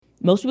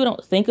Most people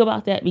don't think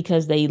about that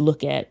because they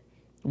look at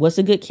what's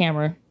a good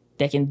camera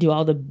that can do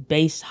all the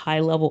base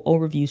high level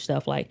overview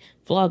stuff like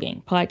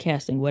vlogging,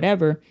 podcasting,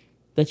 whatever,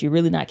 but you're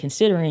really not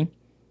considering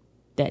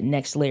that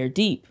next layer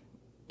deep.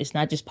 It's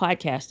not just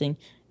podcasting,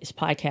 it's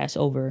podcasts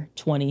over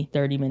 20,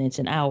 30 minutes,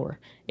 an hour.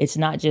 It's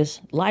not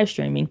just live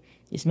streaming,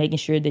 it's making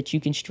sure that you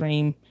can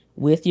stream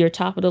with your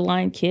top of the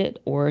line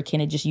kit, or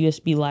can it just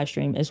USB live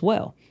stream as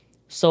well?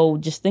 So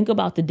just think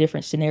about the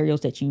different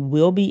scenarios that you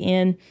will be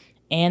in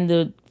and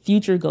the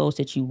future goals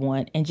that you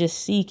want, and just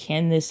see,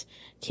 can this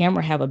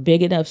camera have a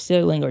big enough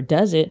ceiling, or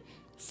does it,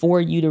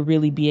 for you to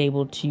really be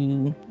able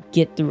to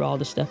get through all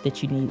the stuff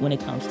that you need when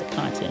it comes to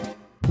content.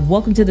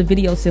 Welcome to the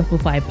Video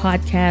Simplified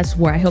podcast,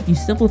 where I help you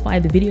simplify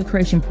the video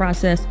creation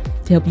process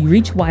to help you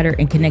reach wider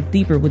and connect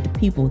deeper with the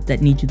people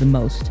that need you the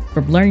most.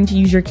 From learning to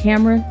use your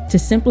camera to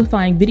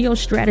simplifying video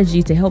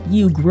strategies to help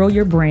you grow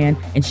your brand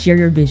and share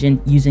your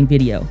vision using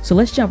video. So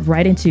let's jump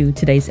right into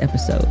today's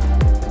episode.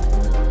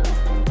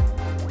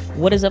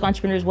 What is up,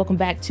 entrepreneurs? Welcome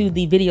back to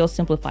the Video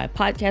Simplified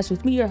podcast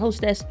with me, your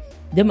hostess,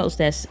 the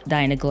mostess,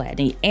 Diana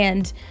Gladney.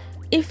 And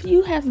if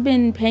you have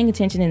been paying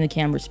attention in the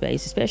camera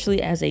space,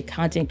 especially as a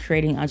content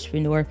creating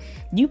entrepreneur,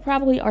 you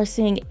probably are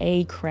seeing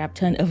a crap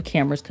ton of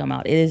cameras come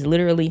out. It is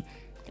literally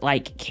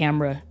like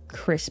camera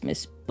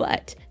Christmas.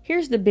 But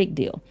here's the big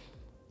deal.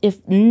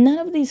 If none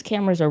of these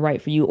cameras are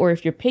right for you, or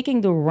if you're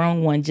picking the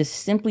wrong one just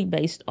simply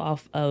based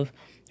off of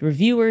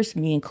reviewers,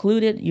 me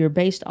included, you're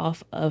based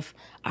off of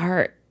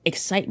our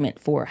excitement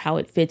for how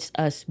it fits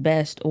us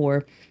best,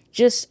 or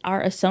just our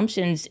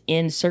assumptions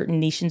in certain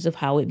niches of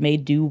how it may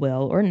do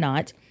well or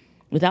not,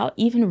 without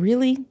even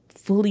really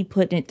fully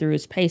putting it through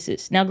its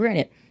paces. Now,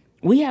 granted,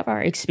 we have our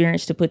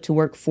experience to put to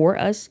work for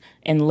us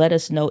and let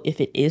us know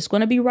if it is going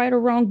to be right or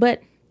wrong,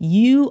 but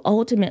you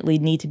ultimately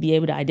need to be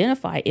able to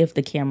identify if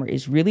the camera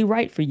is really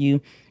right for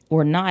you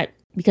or not,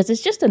 because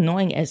it's just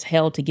annoying as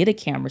hell to get a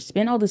camera,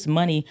 spend all this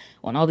money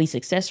on all these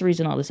accessories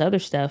and all this other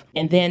stuff,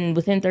 and then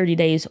within 30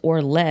 days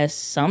or less,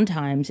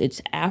 sometimes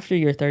it's after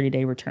your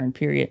 30-day return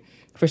period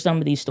for some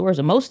of these stores,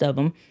 or most of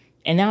them,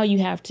 and now you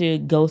have to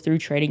go through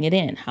trading it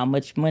in. How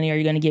much money are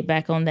you going to get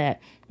back on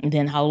that? And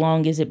then how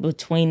long is it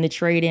between the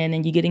trade in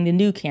and you getting the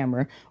new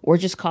camera? Or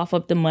just cough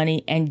up the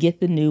money and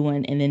get the new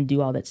one and then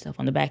do all that stuff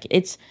on the back.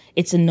 It's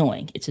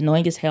annoying. It's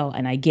annoying as hell,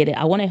 and I get it.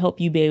 I want to help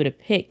you be able to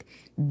pick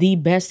the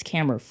best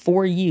camera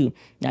for you,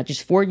 not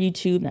just for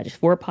YouTube, not just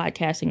for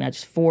podcasting, not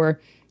just for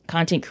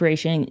content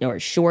creation or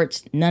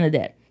shorts, none of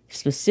that.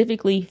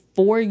 Specifically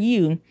for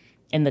you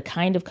and the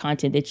kind of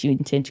content that you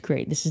intend to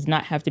create. This does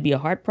not have to be a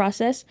hard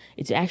process.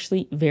 It's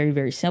actually very,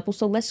 very simple.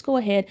 So let's go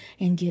ahead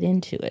and get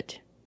into it.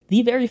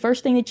 The very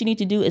first thing that you need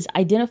to do is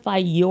identify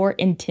your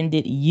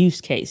intended use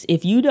case.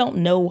 If you don't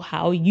know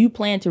how you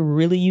plan to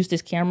really use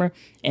this camera,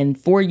 and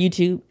for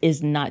YouTube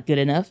is not good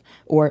enough,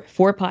 or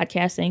for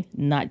podcasting,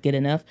 not good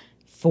enough,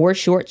 for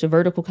shorts or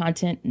vertical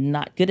content,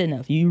 not good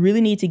enough. You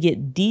really need to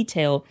get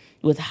detailed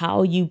with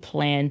how you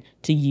plan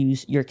to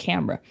use your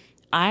camera.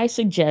 I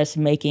suggest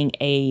making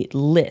a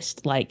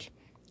list, like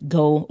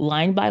go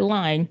line by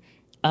line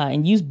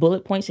and use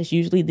bullet points. It's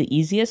usually the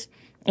easiest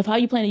of how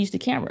you plan to use the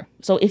camera.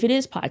 So if it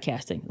is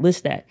podcasting,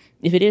 list that.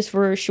 If it is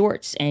for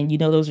shorts and you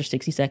know those are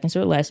 60 seconds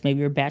or less, maybe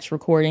you're batch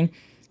recording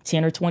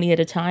 10 or 20 at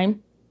a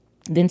time,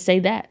 then say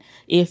that.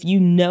 If you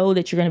know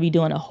that you're going to be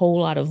doing a whole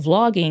lot of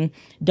vlogging,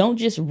 don't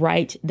just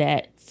write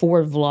that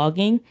for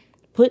vlogging.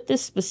 Put the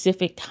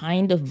specific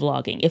kind of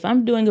vlogging. If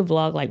I'm doing a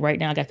vlog, like right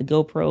now, I got the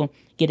GoPro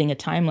getting a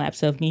time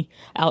lapse of me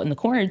out in the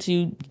corner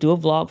to do a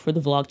vlog for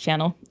the vlog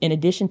channel, in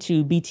addition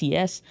to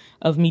BTS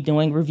of me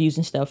doing reviews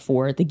and stuff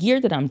for the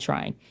gear that I'm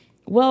trying.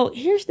 Well,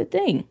 here's the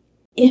thing.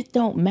 It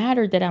don't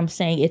matter that I'm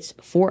saying it's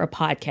for a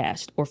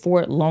podcast or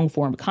for long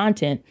form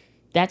content.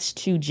 That's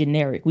too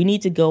generic. We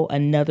need to go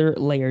another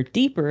layer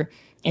deeper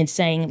and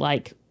saying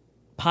like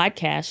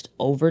podcast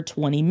over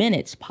 20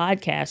 minutes,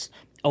 podcast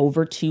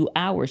over 2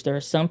 hours. There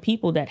are some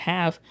people that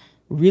have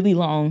really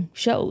long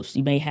shows.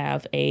 You may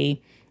have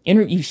a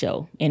interview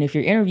show, and if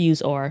your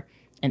interviews are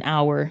an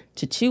hour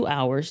to 2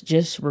 hours,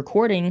 just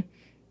recording,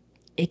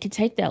 it could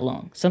take that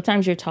long.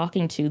 Sometimes you're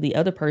talking to the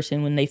other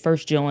person when they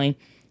first join.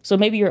 So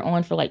maybe you're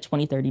on for like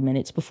 20, 30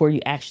 minutes before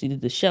you actually do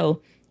the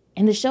show,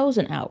 and the show's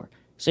an hour.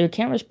 So your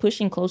camera's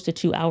pushing close to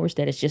 2 hours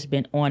that it's just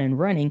been on and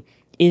running.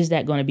 Is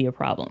that going to be a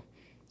problem?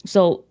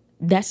 So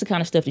that's the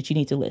kind of stuff that you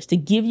need to list to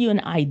give you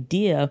an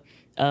idea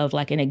of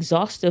like an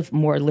exhaustive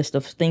more list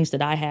of things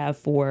that I have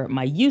for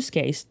my use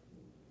case.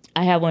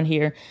 I have one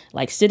here,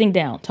 like sitting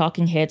down,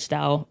 talking head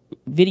style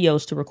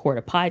videos to record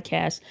a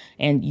podcast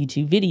and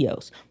YouTube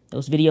videos.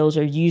 Those videos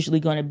are usually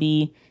going to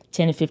be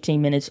 10 to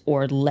 15 minutes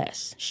or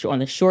less. On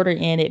the shorter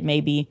end, it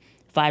may be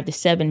 5 to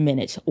 7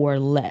 minutes or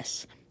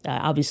less.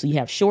 Obviously, you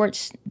have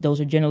shorts. Those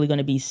are generally going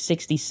to be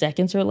 60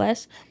 seconds or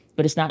less.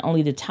 But it's not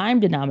only the time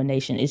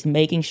denomination, it's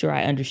making sure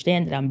I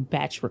understand that I'm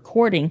batch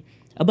recording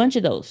a bunch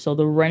of those. So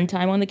the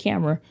runtime on the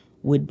camera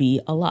would be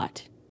a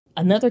lot.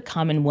 Another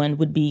common one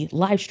would be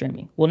live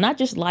streaming. Well, not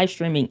just live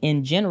streaming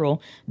in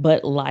general,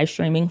 but live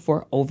streaming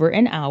for over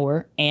an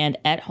hour and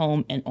at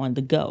home and on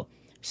the go.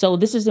 So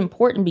this is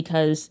important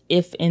because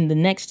if in the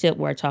next tip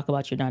where I talk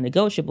about your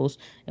non-negotiables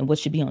and what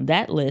should be on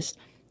that list,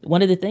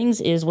 one of the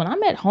things is when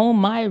I'm at home,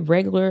 my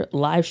regular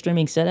live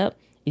streaming setup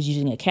is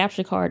using a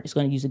capture card. It's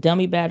going to use a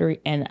dummy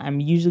battery, and I'm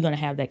usually going to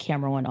have that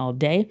camera on all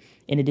day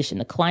in addition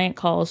to client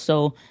calls.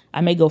 So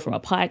I may go from a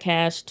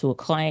podcast to a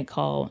client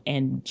call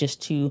and just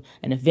to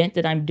an event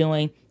that I'm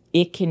doing.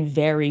 It can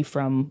vary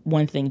from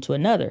one thing to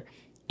another.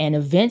 And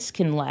events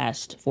can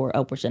last for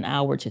upwards an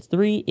hour to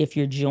 3 if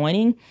you're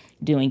joining,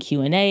 doing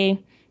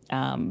Q&A,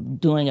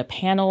 doing a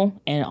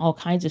panel, and all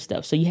kinds of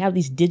stuff. So you have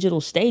these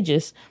digital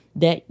stages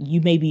that you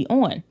may be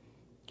on.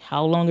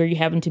 How long are you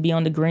having to be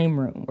on the green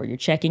room or you're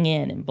checking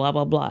in and blah,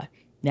 blah, blah.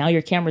 Now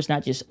your camera's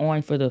not just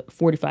on for the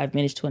 45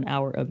 minutes to an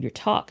hour of your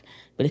talk,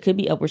 but it could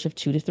be upwards of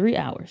 2 to 3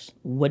 hours.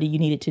 What do you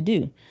need it to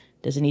do?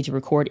 Does it need to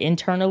record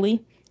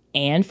internally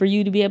and for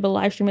you to be able to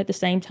live stream at the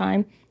same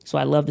time? So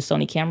I love the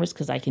Sony cameras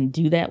because I can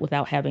do that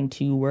without having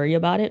to worry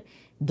about it.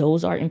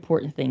 Those are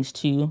important things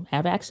to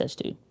have access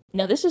to.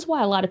 Now, this is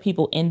why a lot of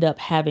people end up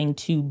having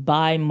to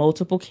buy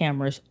multiple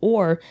cameras,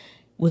 or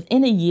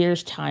within a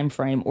year's time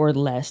frame or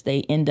less,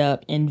 they end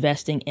up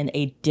investing in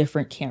a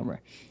different camera.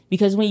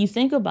 Because when you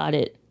think about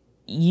it,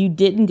 you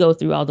didn't go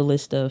through all the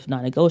list of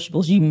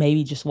non-negotiables. You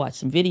maybe just watched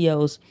some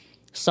videos,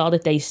 saw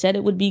that they said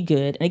it would be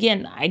good. And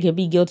again, I could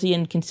be guilty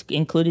and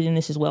included in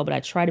this as well, but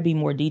I try to be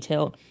more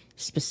detailed,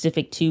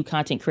 specific to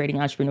content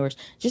creating entrepreneurs,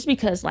 just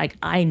because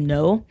I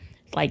know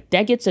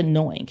that gets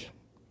annoying.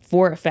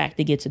 For a fact,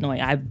 it gets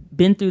annoying. I've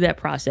been through that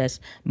process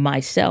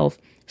myself,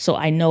 so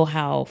I know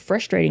how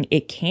frustrating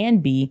it can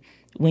be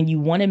when you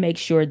want to make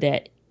sure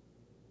that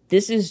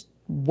this is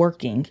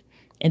working.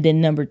 And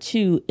then number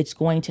 2, it's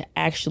going to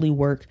actually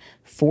work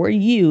for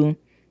you.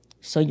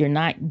 So you're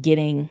not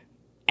getting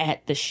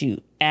at the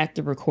shoot, at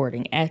the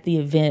recording, at the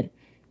event.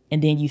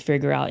 And then you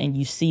figure out and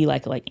you see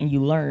and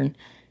you learn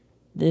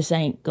this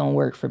ain't going to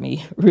work for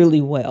me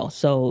really well.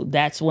 So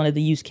that's one of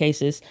the use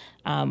cases.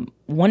 1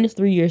 to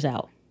 3 years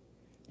out.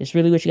 It's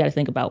really what you got to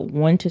think about,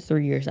 1 to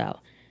 3 years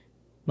out.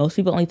 Most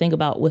people only think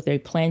about what they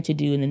plan to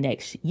do in the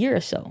next year or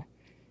so.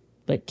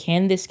 But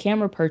can this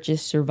camera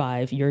purchase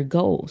survive your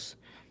goals?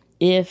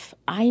 If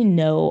I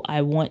know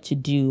I want to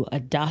do a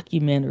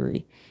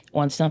documentary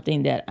on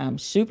something that I'm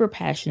super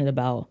passionate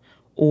about,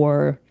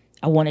 or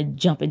I want to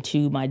jump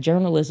into my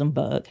journalism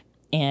bug,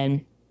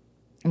 and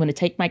I'm going to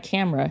take my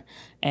camera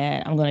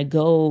and I'm going to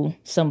go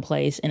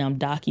someplace and I'm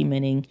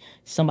documenting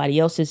somebody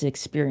else's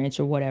experience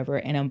or whatever,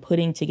 and I'm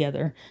putting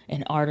together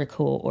an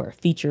article or a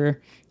feature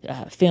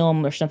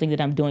film or something that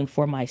I'm doing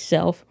for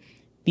myself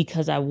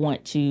because I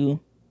want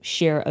to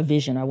share a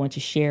vision. I want to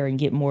share and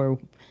get more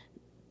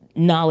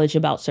knowledge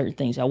about certain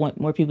things. I want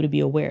more people to be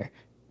aware,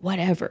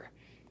 whatever.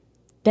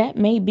 That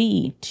may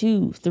be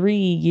 2, 3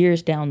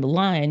 years down the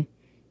line.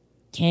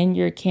 Can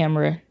your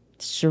camera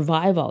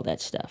survive all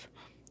that stuff?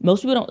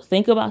 Most people don't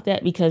think about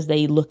that because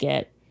they look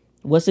at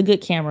what's a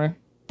good camera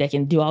that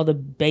can do all the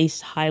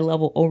base high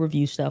level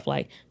overview stuff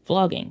like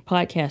vlogging,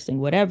 podcasting,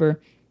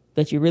 whatever,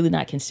 but you're really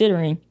not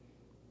considering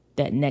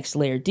that next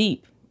layer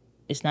deep.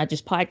 It's not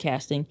just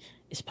podcasting.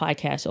 It's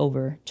podcasts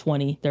over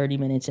 20, 30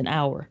 minutes, an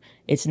hour.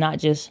 It's not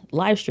just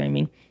live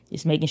streaming.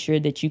 It's making sure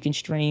that you can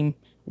stream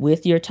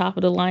with your top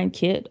of the line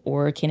kit,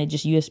 or can it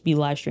just USB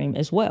live stream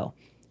as well?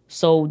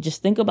 So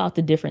just think about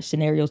the different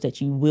scenarios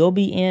that you will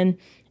be in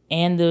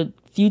and the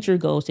future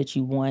goals that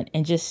you want,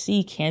 and just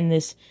see, can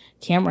this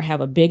camera have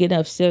a big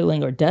enough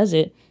ceiling, or does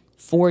it,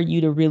 for you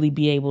to really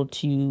be able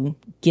to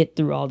get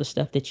through all the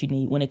stuff that you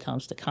need when it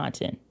comes to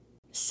content.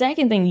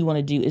 Second thing you want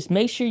to do is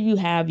make sure you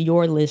have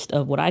your list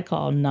of what I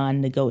call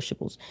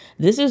non-negotiables.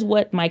 This is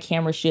what my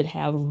camera should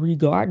have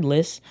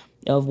regardless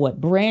of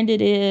what brand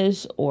it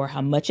is or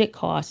how much it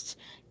costs.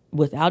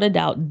 Without a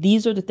doubt,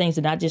 these are the things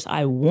that not just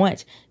I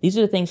want, these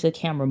are the things the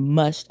camera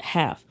must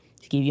have.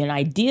 To give you an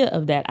idea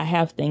of that, I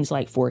have things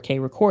like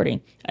 4K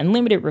recording,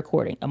 unlimited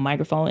recording, a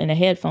microphone and a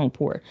headphone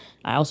port.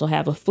 I also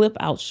have a flip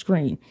out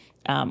screen.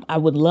 I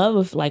would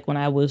love, like when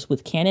I was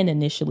with Canon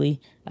initially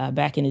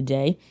back in the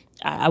day,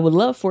 I would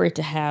love for it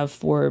to have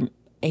for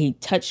a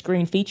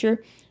touchscreen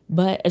feature.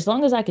 But as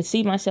long as I could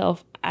see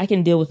myself, I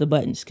can deal with the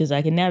buttons because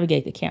I can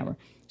navigate the camera.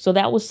 So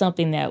that was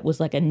something that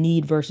was like a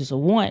need versus a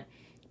want.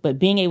 But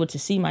being able to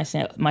see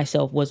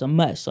myself was a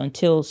must. So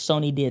until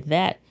Sony did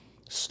that,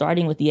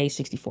 starting with the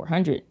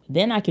a6400,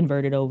 then I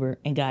converted over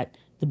and got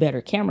the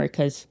better camera,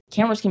 because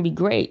cameras can be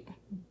great,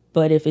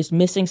 but if it's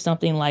missing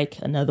something like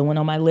another one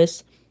on my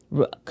list,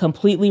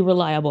 completely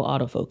reliable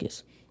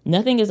autofocus.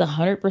 Nothing is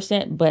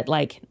 100%, but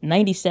like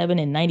 97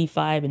 and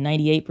 95 and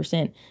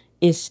 98%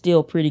 is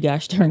still pretty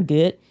gosh darn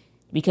good,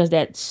 because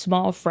that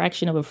small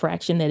fraction of a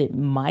fraction that it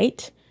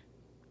might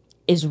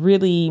is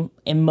really,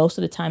 and most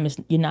of the time is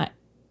you're not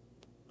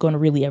going to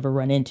really ever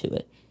run into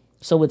it.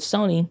 So with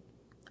Sony,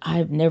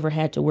 I've never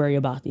had to worry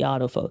about the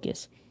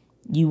autofocus.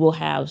 You will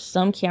have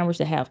some cameras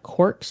that have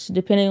quirks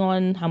depending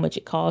on how much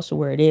it costs or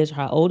where it is or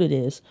how old it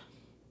is.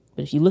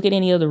 But if you look at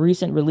any of the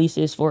recent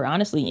releases for,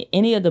 honestly,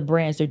 any of the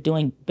brands, they're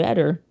doing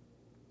better.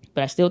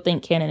 But I still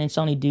think Canon and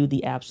Sony do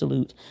the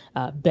absolute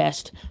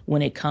best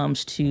when it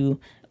comes to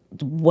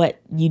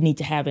what you need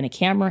to have in a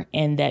camera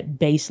and that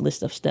base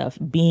list of stuff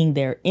being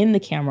there in the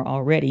camera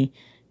already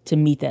to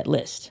meet that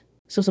list.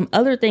 So some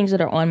other things that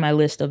are on my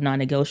list of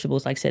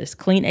non-negotiables, like I said, is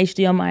clean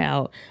HDMI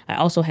out. I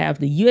also have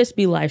the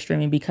USB live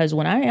streaming because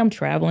when I am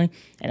traveling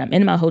and I'm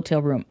in my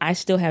hotel room, I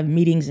still have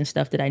meetings and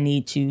stuff that I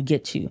need to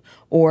get to.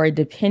 Or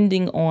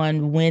depending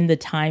on when the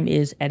time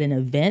is at an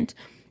event,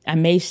 I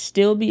may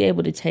still be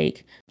able to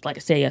take, like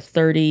I say, a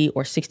 30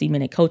 or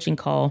 60-minute coaching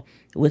call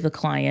with a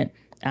client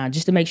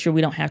just to make sure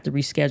we don't have to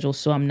reschedule,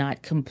 so I'm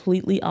not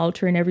completely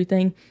altering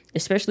everything,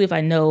 especially if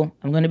I know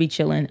I'm going to be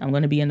chilling, I'm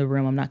going to be in the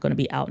room, I'm not going to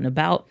be out and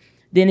about.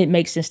 Then it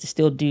makes sense to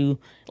still do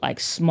like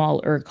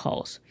smaller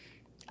calls.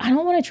 I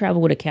don't want to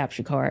travel with a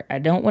capture card. I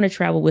don't want to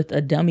travel with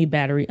a dummy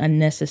battery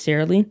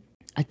unnecessarily.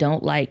 I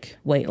don't like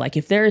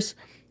if there's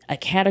a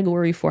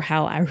category for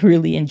how I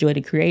really enjoy to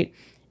create,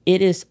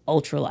 it is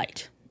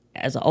ultralight.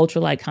 As an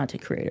ultralight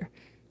content creator,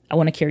 I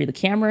want to carry the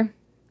camera,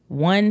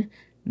 one,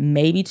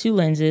 maybe two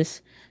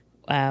lenses,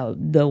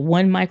 the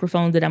one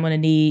microphone that I'm going to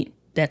need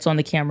that's on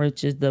the camera,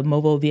 which is the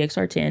Movo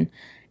VXR10.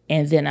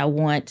 And then I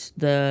want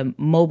the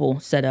mobile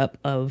setup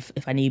of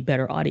if I need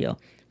better audio.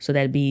 So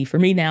that'd be, for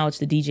me now, it's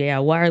the DJI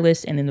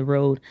wireless and then the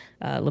Rode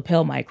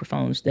lapel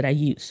microphones that I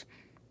use.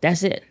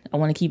 That's it. I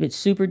want to keep it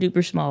super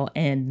duper small,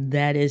 and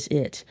that is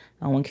it.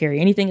 I won't carry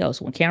anything else.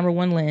 One camera,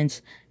 one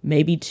lens,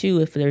 maybe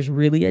two if there's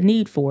really a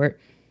need for it,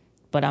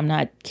 but I'm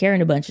not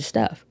carrying a bunch of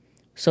stuff.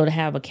 So to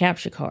have a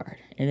capture card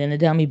and then a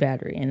dummy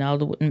battery and all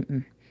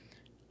the,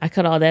 I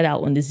cut all that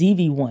out when the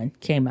ZV-1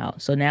 came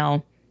out. So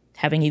now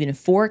having even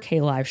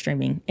 4K live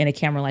streaming in a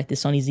camera like the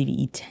Sony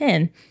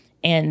ZV-E10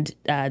 and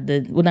not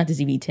the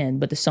ZV-E10,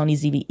 but the Sony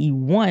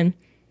ZV-E1,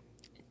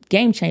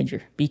 game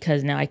changer,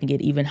 because now I can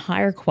get even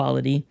higher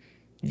quality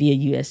via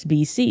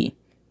USB-C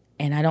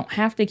and I don't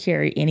have to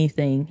carry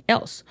anything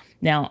else.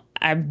 Now,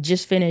 I've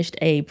just finished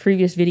a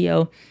previous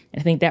video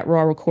and I think that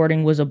raw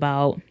recording was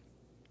about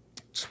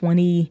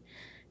 22,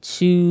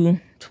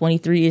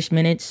 23-ish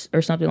minutes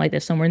or something like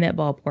that, somewhere in that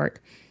ballpark.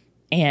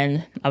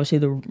 And obviously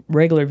the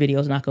regular video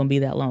is not going to be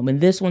that long. But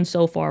this one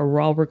so far,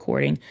 raw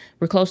recording,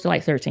 we're close to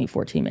like 13,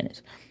 14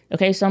 minutes.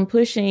 Okay, so I'm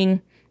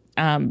pushing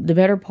the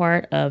better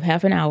part of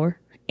half an hour.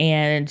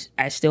 And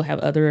I still have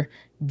other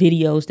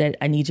videos that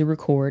I need to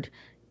record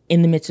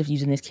in the midst of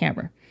using this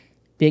camera.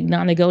 Big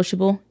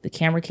non-negotiable, the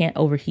camera can't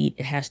overheat.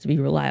 It has to be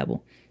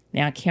reliable.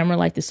 Now, a camera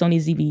like the Sony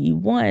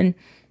ZV-E1,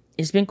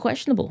 it's been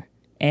questionable.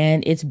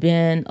 And it's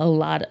been a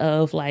lot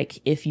of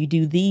like, if you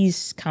do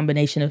these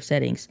combination of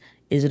settings,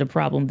 is it a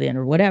problem then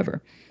or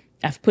whatever?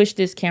 I've pushed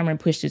this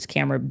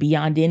camera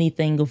beyond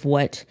anything of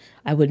what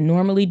I would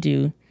normally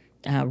do.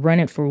 Run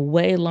it for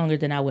way longer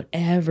than I would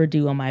ever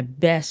do on my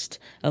best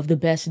of the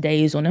best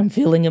days when I'm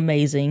feeling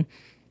amazing.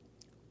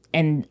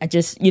 And I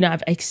just,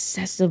 I've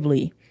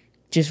excessively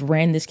just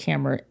ran this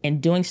camera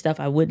and doing stuff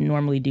I wouldn't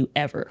normally do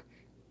ever,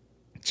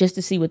 just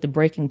to see what the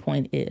breaking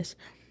point is.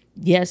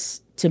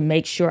 Yes, to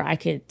make sure I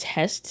could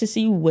test to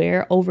see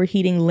where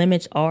overheating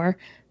limits are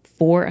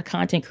for a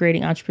content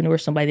creating entrepreneur,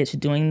 somebody that's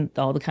doing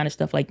all the kind of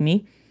stuff like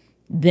me.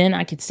 Then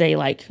I could say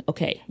like,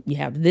 okay, you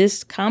have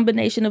this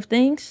combination of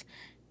things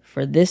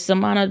for this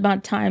amount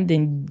of time,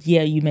 then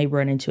yeah, you may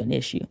run into an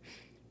issue.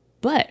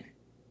 But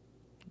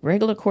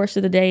regular course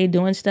of the day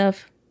doing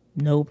stuff,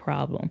 no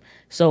problem.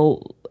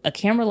 So a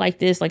camera like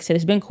this, like I said,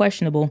 it's been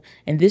questionable.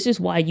 And this is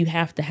why you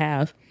have to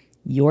have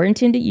your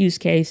intended use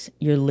case,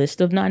 your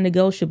list of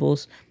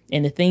non-negotiables,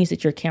 and the things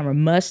that your camera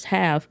must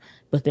have.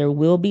 But there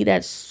will be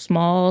that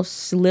small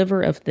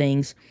sliver of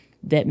things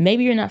that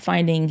maybe you're not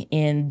finding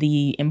in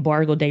the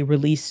embargo day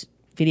release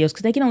videos,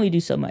 because they can only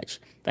do so much.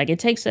 Like, it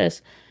takes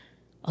us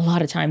a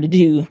lot of time to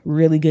do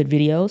really good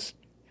videos.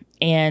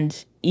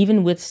 And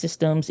even with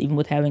systems, even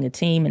with having a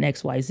team and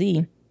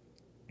XYZ,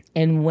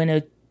 and when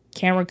a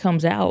camera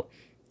comes out,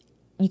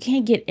 you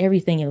can't get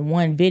everything in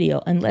one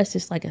video unless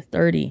it's like a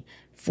 30,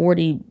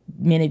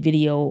 40-minute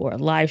video or a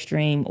live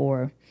stream,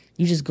 or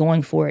you're just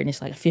going for it and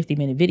it's like a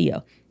 50-minute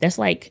video. That's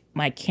like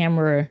my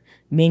camera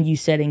menu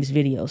settings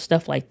video,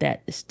 stuff like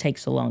that. This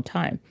takes a long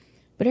time.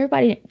 But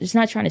everybody is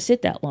not trying to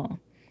sit that long.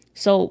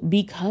 So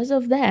because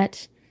of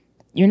that,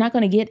 you're not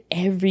going to get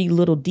every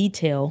little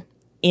detail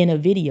in a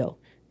video.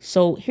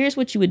 So here's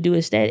what you would do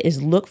instead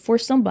is look for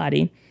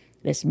somebody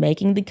that's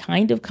making the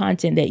kind of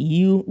content that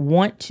you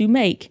want to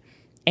make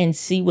and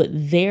see what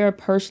their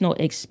personal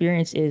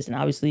experience is. And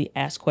obviously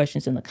ask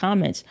questions in the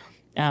comments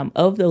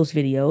of those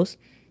videos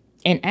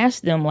and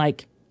ask them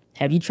like,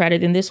 have you tried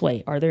it in this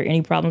way? Are there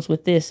any problems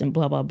with this? And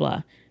blah, blah,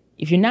 blah.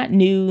 If you're not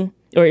new,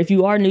 or if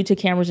you are new to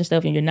cameras and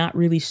stuff and you're not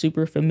really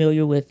super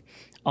familiar with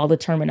all the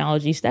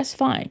terminologies, that's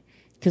fine.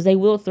 Because they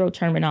will throw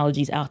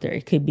terminologies out there.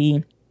 It could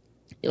be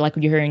like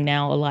you're hearing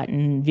now a lot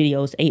in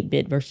videos,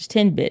 8-bit versus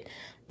 10-bit,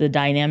 the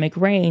dynamic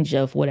range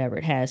of whatever.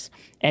 It has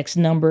X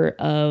number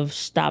of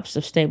stops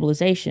of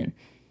stabilization.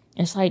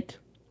 It's like,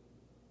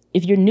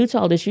 if you're new to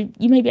all this, you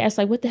may be asked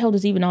like, what the hell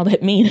does even all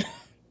that mean?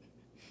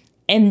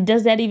 And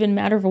does that even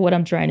matter for what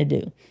I'm trying to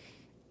do?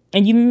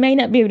 And you may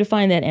not be able to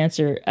find that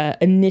answer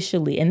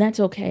initially, and that's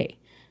okay.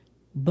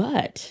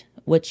 But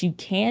what you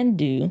can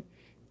do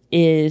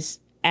is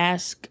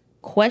ask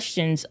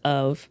questions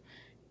of,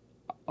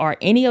 are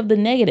any of the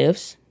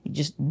negatives,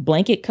 just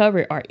blanket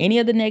cover, are any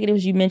of the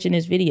negatives you mentioned in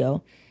this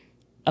video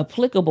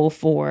applicable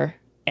for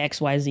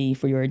XYZ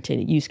for your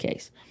intended use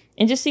case?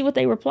 And just see what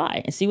they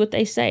reply and see what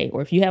they say.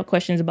 Or if you have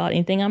questions about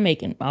anything I'm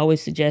making, I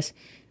always suggest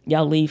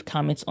y'all leave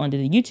comments under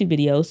the YouTube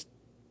videos,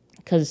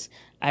 because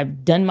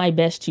I've done my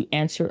best to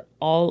answer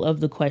all of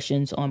the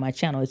questions on my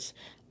channel. It's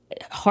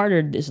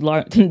harder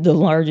the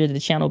larger the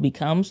channel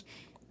becomes,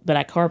 but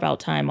I carve out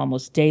time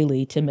almost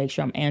daily to make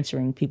sure I'm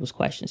answering people's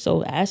questions.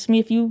 So ask me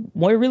if you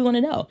really want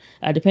to know,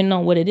 depending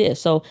on what it is.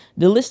 So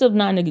the list of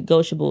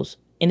non-negotiables,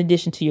 in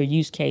addition to your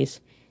use case,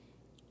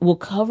 will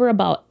cover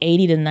about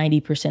 80 to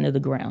 90% of the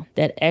ground.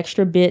 That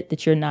extra bit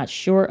that you're not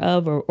sure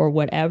of or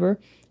whatever,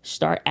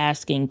 start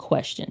asking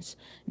questions.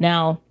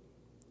 Now,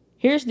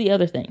 here's the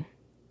other thing.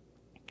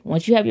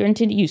 Once you have your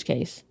intended use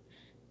case,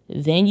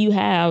 then you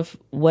have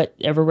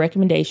whatever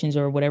recommendations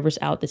or whatever's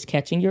out that's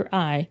catching your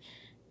eye,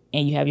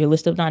 and you have your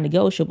list of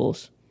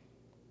non-negotiables.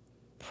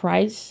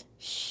 Price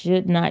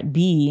should not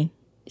be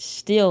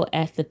still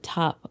at the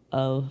top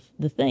of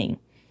the thing.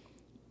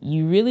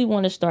 You really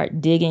want to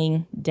start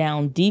digging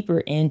down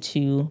deeper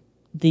into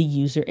the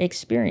user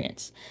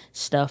experience.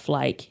 Stuff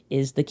like,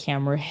 is the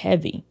camera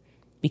heavy?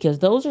 Because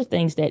those are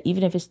things that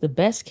even if it's the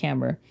best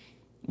camera,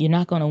 you're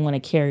not going to want to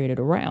carry it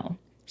around.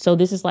 So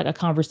this is like a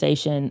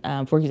conversation,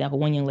 for example,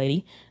 one young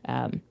lady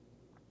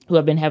who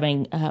I've been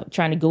having,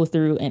 trying to go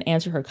through and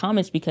answer her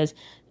comments, because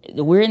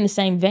we're in the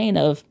same vein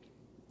of,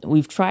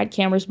 we've tried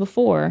cameras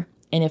before,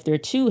 and if they're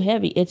too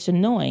heavy, it's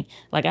annoying.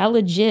 Like, I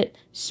legit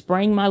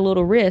sprained my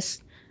little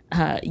wrist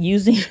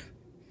using,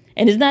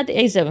 and it's not the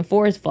A7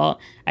 IV's fault.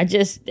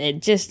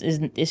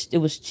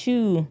 It was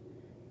too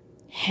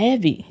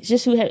heavy. It's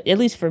just too heavy. At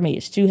least for me,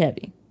 it's too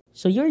heavy.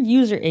 So your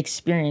user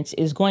experience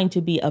is going to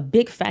be a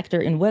big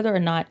factor in whether or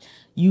not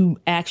you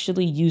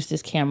actually use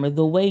this camera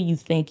the way you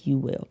think you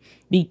will.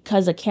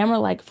 Because a camera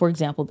like, for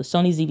example, the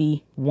Sony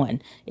ZV-1,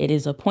 it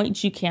is a point and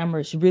shoot camera.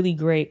 It's really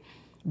great.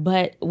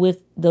 But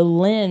with the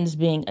lens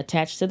being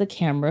attached to the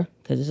camera,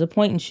 because it's a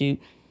point and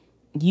shoot,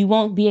 you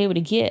won't be able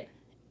to get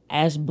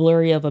as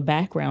blurry of a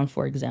background,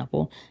 for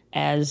example,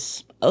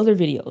 as other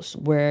videos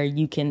where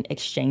you can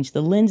exchange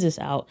the lenses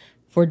out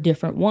for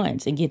different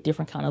ones and get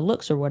different kind of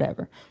looks or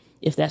whatever.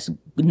 If that's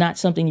not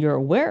something you're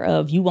aware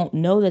of, you won't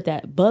know that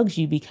that bugs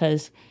you,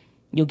 because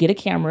you'll get a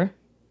camera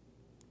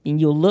and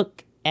you'll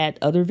look at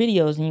other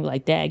videos and you're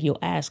like, dag, you'll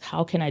ask,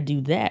 how can I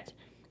do that?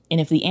 And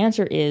if the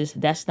answer is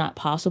that's not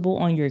possible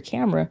on your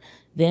camera,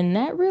 then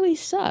that really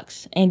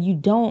sucks. And you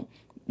don't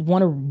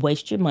want to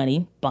waste your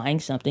money buying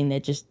something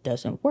that just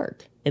doesn't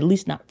work, at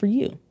least not for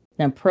you.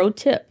 Now, pro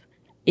tip,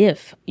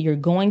 if you're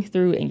going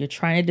through and you're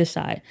trying to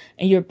decide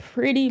and you're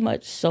pretty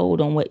much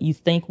sold on what you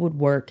think would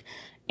work,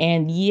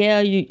 and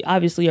yeah, you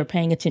obviously are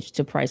paying attention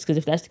to price, because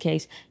if that's the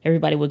case,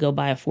 everybody would go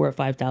buy a $4,000 or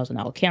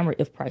 $5,000 camera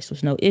if price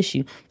was no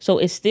issue. So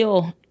it's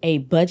still a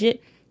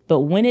budget, but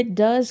when it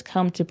does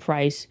come to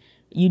price,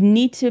 you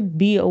need to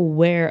be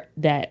aware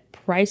that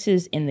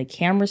prices in the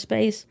camera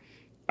space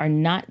are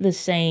not the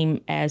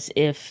same as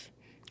if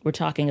we're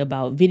talking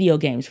about video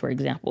games, for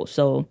example.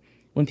 So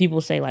when people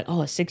say like,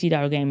 oh, a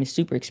 $60 game is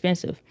super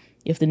expensive,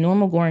 if the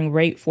normal going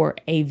rate for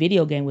a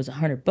video game was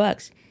 $100,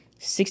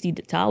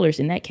 $60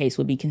 in that case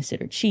would be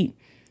considered cheap.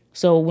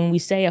 So when we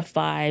say a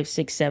 $500,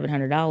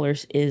 $600,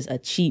 $700 is a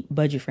cheap,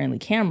 budget-friendly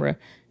camera,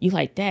 you're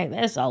like, dang,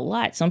 that's a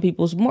lot. Some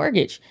people's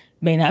mortgage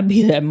may not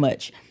be that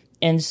much.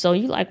 And so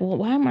you're like, well,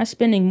 why am I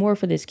spending more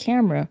for this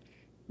camera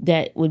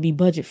that would be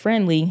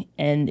budget-friendly,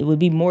 and it would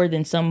be more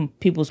than some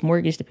people's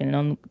mortgage, depending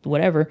on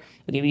whatever,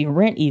 it could be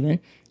rent even.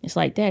 It's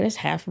like, dad, that's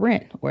half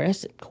rent, or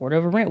that's a quarter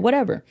of a rent,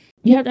 whatever.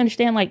 You have to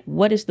understand, like,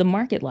 what is the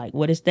market like?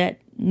 What is that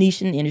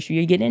niche in the industry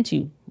you get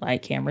into,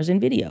 like cameras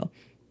and video?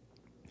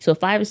 So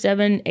 $500,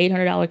 $700,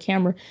 $800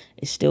 camera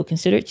is still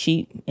considered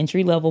cheap,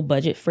 entry-level,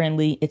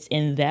 budget-friendly. It's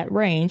in that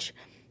range.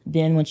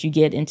 Then once you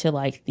get into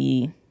like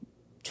the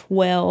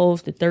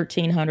 $1,200 to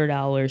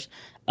 $1,300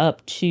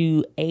 up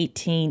to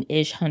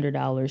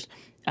 $1,800-ish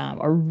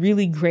are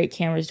really great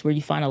cameras where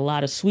you find a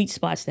lot of sweet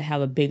spots that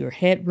have a bigger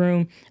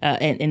headroom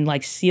and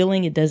like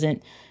ceiling. It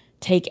doesn't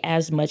take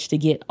as much to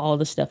get all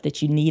the stuff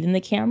that you need in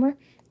the camera,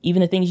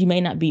 even the things you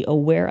may not be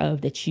aware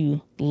of that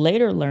you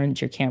later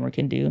learned your camera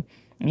can do.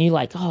 And you're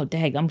like, oh,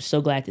 dang, I'm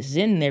so glad this is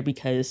in there,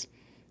 because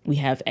we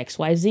have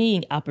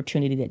XYZ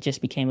opportunity that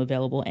just became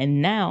available.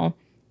 And now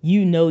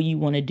you know you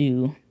want to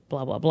do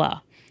blah, blah, blah.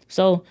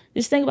 So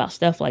just think about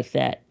stuff like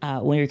that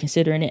when you're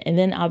considering it. And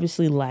then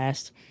obviously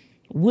last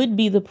would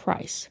be the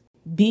price.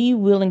 Be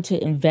willing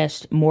to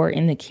invest more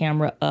in the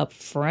camera up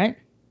front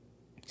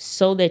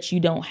so that you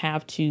don't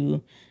have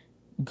to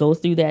go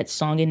through that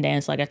song and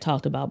dance like I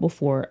talked about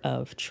before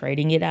of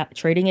trading it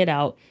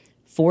out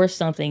for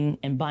something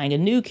and buying a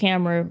new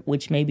camera,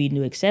 which may be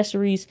new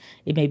accessories.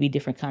 It may be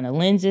different kind of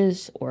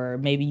lenses, or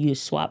maybe you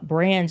swap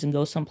brands and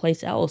go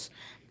someplace else.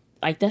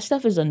 Like, that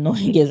stuff is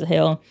annoying as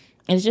hell,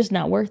 and it's just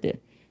not worth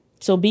it.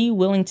 So be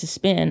willing to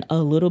spend a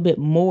little bit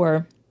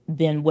more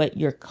than what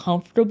you're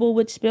comfortable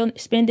with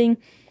spending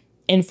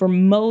And for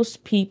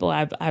most people,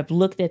 I've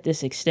looked at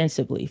this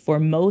extensively. For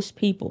most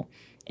people,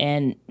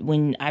 and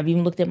when I've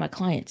even looked at my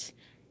clients,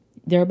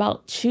 they're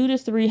about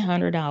 $200 to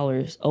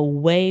 $300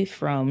 away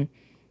from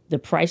the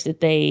price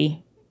that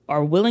they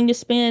are willing to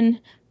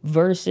spend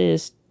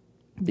versus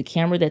the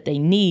camera that they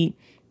need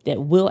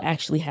that will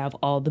actually have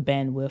all the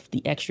bandwidth,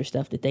 the extra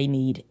stuff that they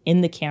need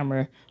in the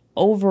camera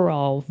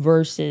overall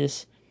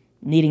versus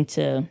needing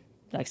to,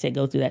 like I said,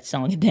 go through that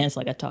song and dance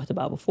like I talked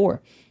about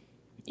before.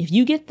 If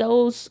you get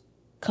those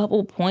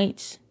couple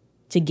points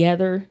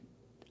together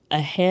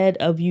ahead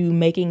of you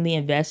making the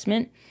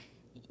investment,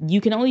 you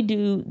can only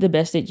do the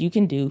best that you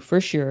can do for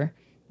sure,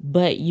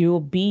 but you'll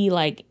be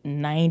like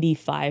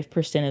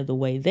 95% of the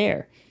way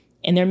there.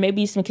 And there may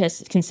be some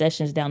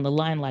concessions down the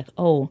line like,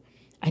 oh,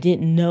 I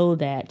didn't know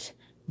that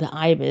the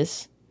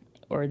IBIS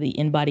or the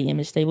in-body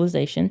image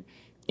stabilization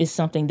is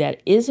something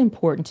that is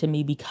important to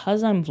me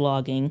because I'm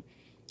vlogging.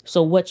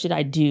 So what should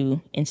I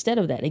do instead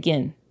of that?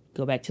 Again,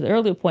 go back to the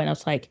earlier point. I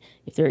was like,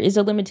 if there is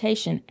a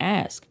limitation,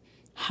 ask,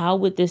 how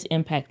would this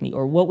impact me?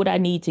 Or what would I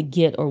need to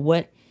get? Or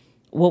what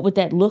would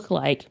that look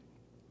like?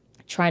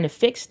 Trying to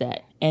fix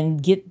that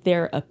and get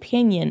their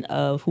opinion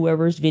of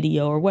whoever's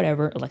video or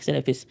whatever. Like I said,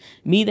 if it's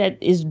me that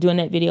is doing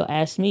that video,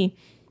 ask me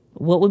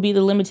what would be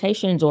the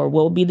limitations or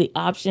what would be the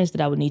options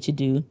that I would need to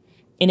do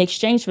in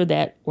exchange for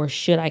that, or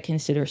should I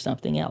consider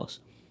something else?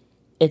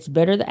 It's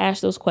better to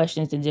ask those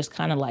questions than just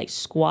kind of like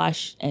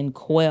squash and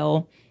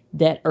quell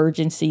that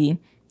urgency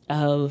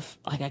of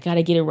like, I got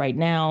to get it right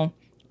now.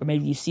 Or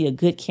maybe you see a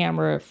good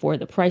camera for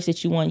the price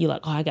that you want. You're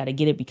like, oh, I got to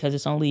get it because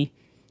it's only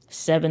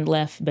 7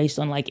 left based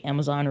on like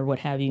Amazon or what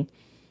have you.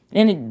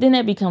 And then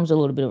that becomes a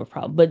little bit of a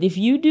problem. But if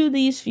you do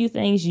these few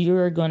things,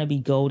 you're going to be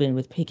golden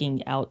with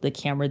picking out the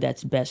camera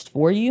that's best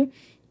for you.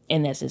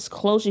 And that's as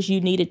close as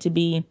you need it to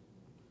be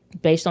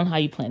based on how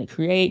you plan to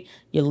create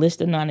your list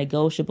of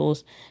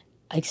non-negotiables,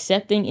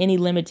 accepting any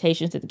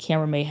limitations that the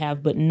camera may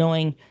have, but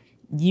knowing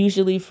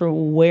usually for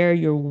where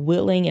you're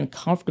willing and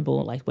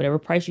comfortable, like whatever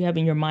price you have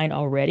in your mind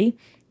already,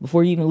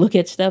 before you even look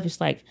at stuff,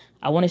 it's like,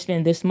 I want to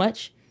spend this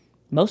much.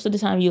 Most of the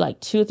time you're like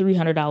 $200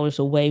 or $300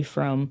 away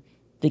from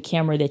the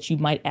camera that you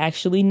might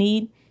actually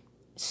need,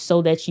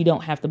 so that you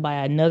don't have to buy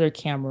another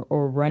camera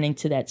or run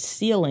into that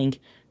ceiling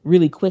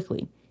really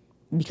quickly.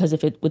 Because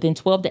if it within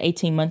 12 to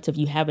 18 months of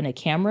you having a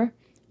camera,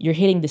 you're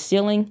hitting the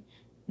ceiling,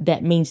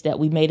 that means that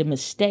we made a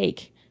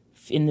mistake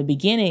in the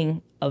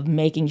beginning of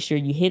making sure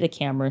you hit a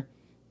camera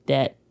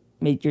that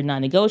made your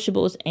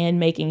non-negotiables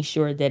and making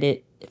sure that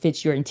it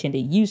fits your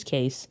intended use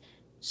case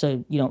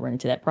so you don't run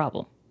into that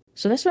problem.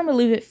 So that's where I'm going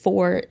to leave it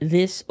for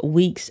this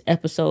week's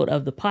episode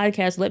of the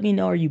podcast. Let me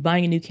know, are you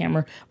buying a new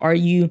camera? Are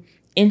you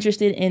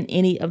interested in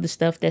any of the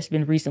stuff that's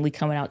been recently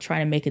coming out,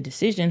 trying to make a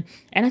decision?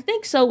 And I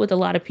think so with a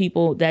lot of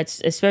people.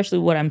 That's especially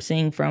what I'm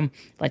seeing from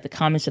like the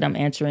comments that I'm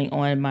answering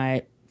on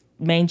my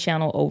main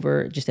channel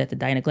over just at the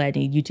Diana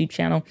Gladney YouTube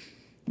channel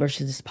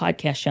versus this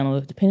podcast channel,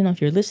 depending on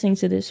if you're listening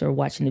to this or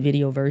watching the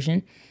video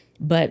version.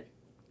 But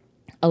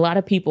a lot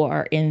of people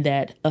are in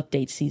that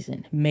update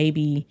season.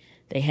 Maybe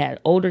they had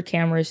older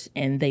cameras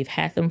and they've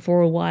had them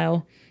for a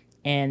while,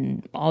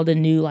 and all the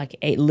new like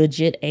a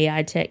legit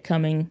AI tech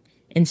coming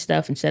and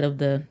stuff, instead of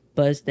the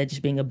buzz, that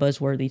just being a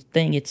buzzworthy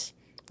thing, it's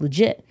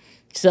legit.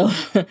 So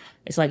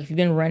it's like if you've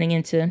been running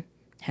into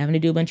having to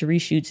do a bunch of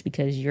reshoots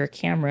because your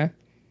camera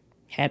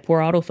had poor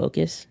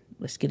autofocus,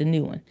 let's get a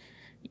new one.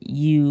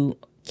 You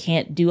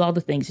can't do all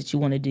the things that you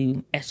want to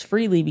do as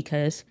freely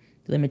because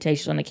the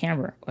limitations on the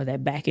camera or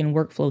that back-end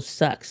workflow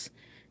sucks.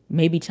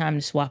 Maybe time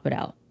to swap it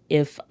out.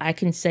 If I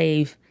can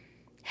save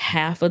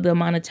half of the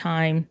amount of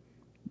time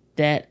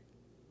that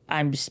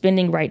I'm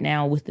spending right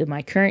now with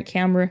my current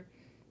camera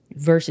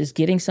versus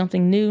getting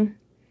something new,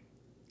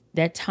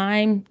 that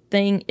time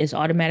thing is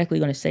automatically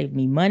going to save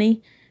me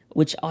money,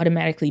 which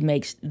automatically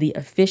makes the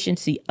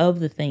efficiency of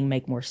the thing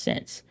make more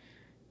sense.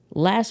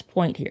 Last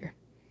point here.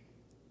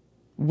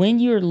 When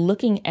you're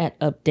looking at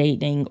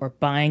updating or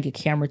buying a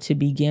camera to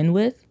begin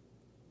with,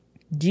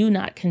 do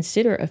not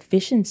consider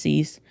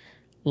efficiencies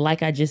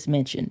like I just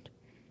mentioned.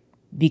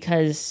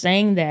 Because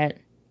saying that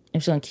I'm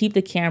just going to keep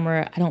the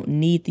camera, I don't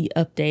need the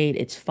update,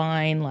 it's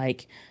fine,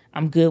 like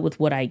I'm good with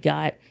what I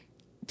got.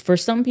 For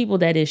some people,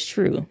 that is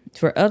true.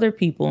 For other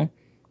people,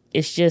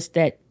 it's just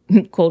that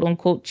quote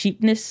unquote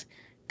cheapness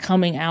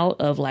coming out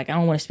of like, I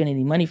don't want to spend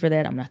any money for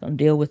that, I'm not going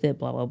to deal with it,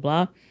 blah, blah,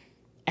 blah.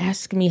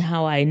 Ask me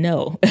how I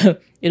know.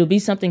 It'll be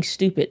something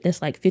stupid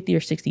that's like 50 or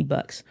 60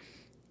 bucks.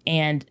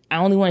 And I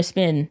only want to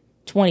spend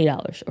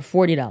 $20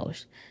 or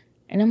 $40.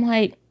 And I'm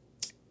like,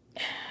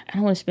 I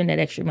don't want to spend that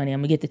extra money.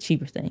 I'm going to get the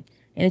cheaper thing.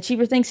 And the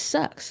cheaper thing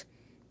sucks.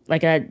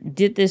 Like I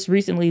did this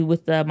recently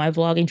with my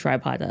vlogging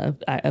tripod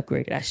that I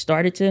upgraded. I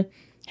started to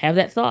have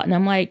that thought and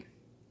I'm like,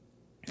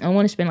 I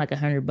want to spend like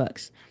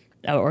 $100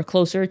 or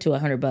closer to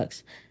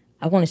 $100.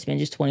 I want to spend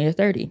just 20 or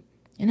 30.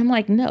 And I'm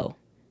like, no,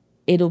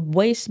 it'll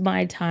waste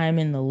my time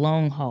in the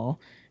long haul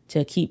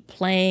to keep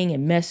playing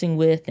and messing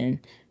with and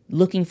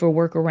looking for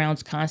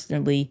workarounds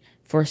constantly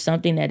for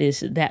something that is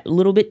that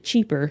little bit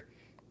cheaper,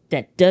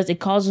 that it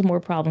causes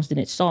more problems than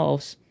it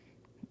solves.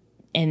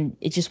 And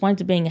it just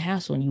winds up being a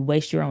hassle and you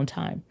waste your own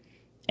time.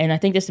 And I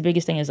think that's the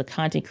biggest thing as a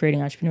content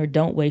creating entrepreneur.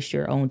 Don't waste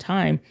your own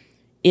time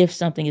if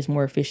something is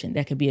more efficient.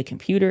 That could be a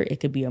computer. It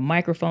could be a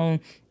microphone.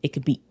 It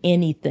could be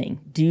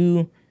anything.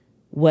 Do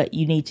what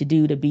you need to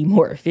do to be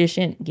more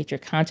efficient, get your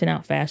content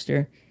out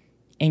faster,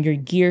 and your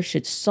gear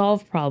should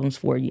solve problems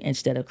for you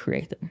instead of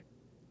create them.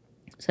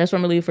 So that's what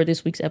I'm going to leave for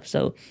this week's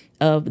episode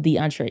of the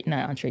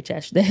not Entree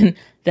Chat. Then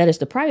that is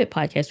the private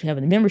podcast we have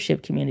in the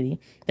membership community.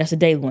 That's a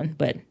daily one,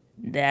 but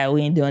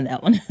we ain't doing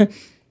that one.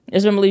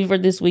 That's what I'm going to leave for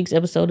this week's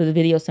episode of the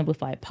Video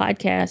Simplified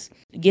podcast.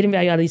 Getting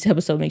value out of these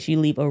episodes, make sure you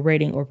leave a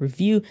rating or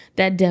review.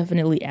 That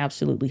definitely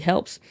absolutely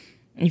helps.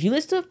 And if you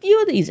listen to a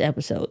few of these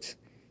episodes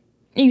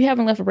and you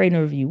haven't left a rating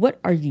or review, what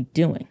are you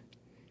doing?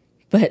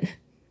 But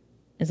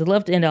as I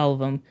love to end all of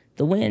them,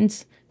 the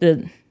wins,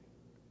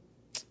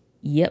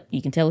 yep,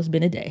 you can tell it's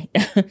been a day.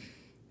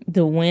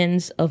 The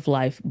winds of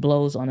life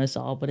blows on us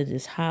all, but it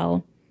is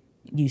how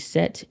you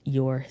set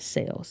your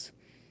sails.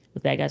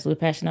 With that, guys, with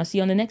passion, I'll see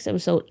you on the next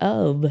episode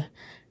of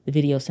the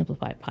Video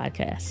Simplified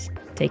podcast.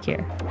 Take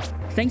care.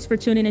 Thanks for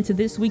tuning into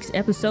this week's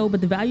episode,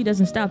 but the value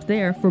doesn't stop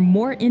there. For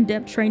more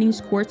in-depth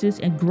trainings, courses,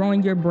 and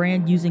growing your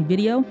brand using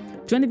video,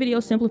 join the Video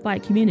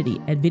Simplified community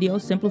at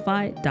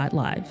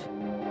videosimplified.live.